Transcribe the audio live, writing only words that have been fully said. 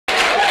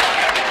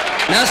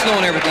Now,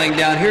 slowing everything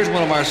down, here's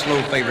one of our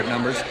slow favorite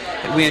numbers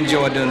that we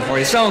enjoy doing for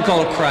you. A song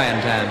called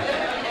Cryin' Time.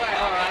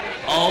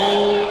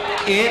 Oh,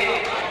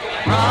 it's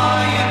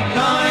crying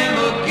time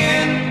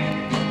again.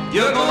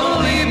 You're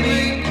gonna leave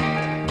me.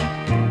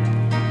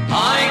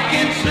 I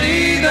can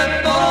see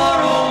that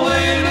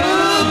faraway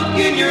look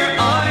in your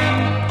eye,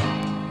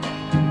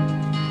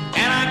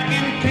 and I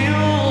can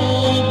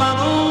tell by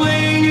the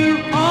way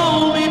you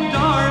hold me,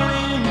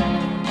 darling,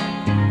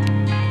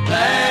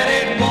 that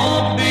it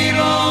won't be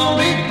long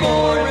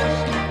before it's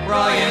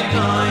crying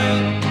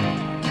time.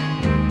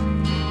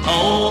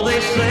 Oh,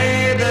 they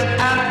say that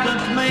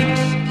absence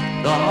makes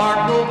the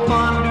heart grow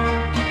fonder,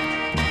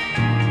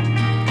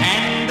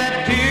 and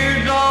that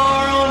tears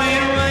are only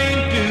rain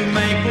to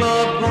make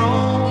love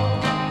grow.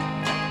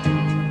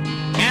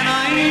 And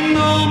I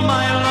know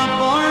my love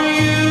for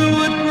you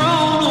would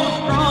grow no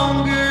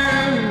stronger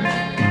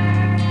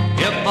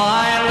if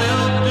I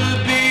lived to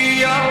be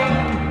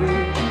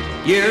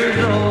 100 years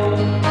old.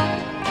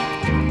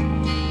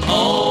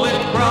 Oh,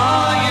 it's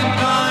crying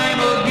time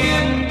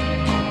again.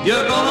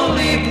 You're gonna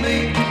leave me.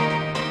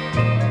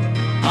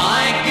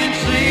 I can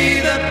see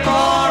that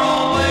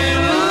faraway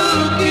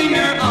look in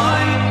your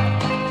eye.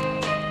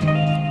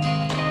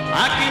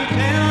 I can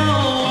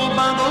tell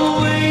by the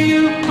way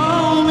you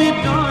call me,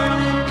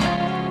 darling,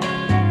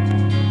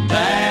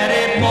 that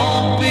it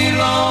won't be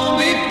long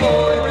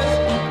before it's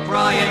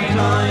crying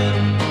time.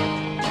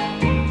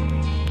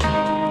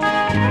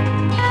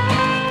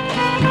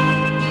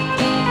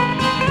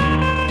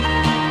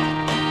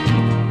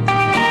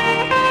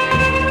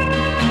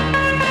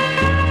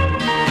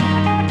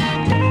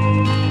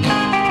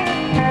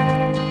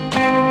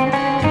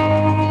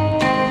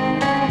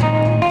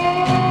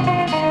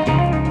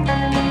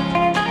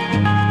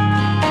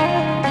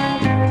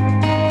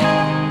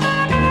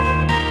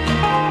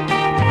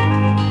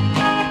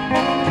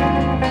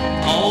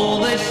 Oh,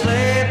 they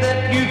say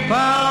that you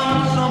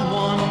found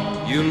someone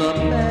you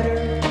love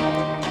better.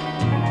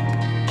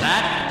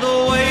 That's the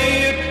way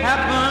it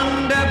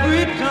happened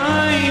every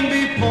time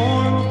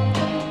before.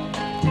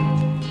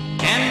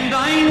 And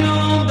I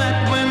know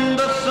that when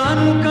the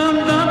sun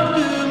comes up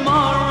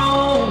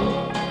tomorrow,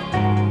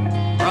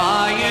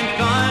 crying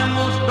time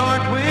will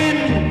start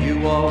when you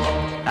walk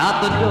out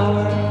the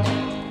door.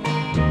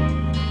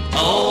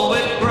 Oh,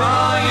 it's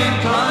crying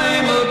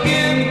time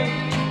again.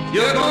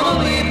 You're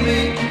gonna leave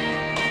me.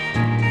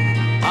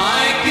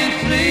 I can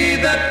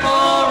see that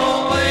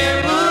faraway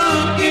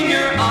look in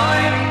your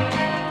eye.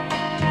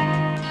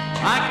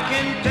 I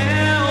can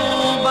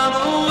tell by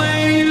the way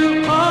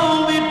you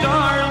call me,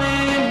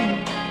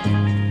 darling,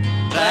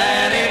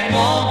 that it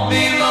won't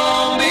be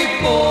long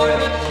before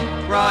it's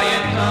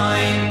crying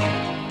time.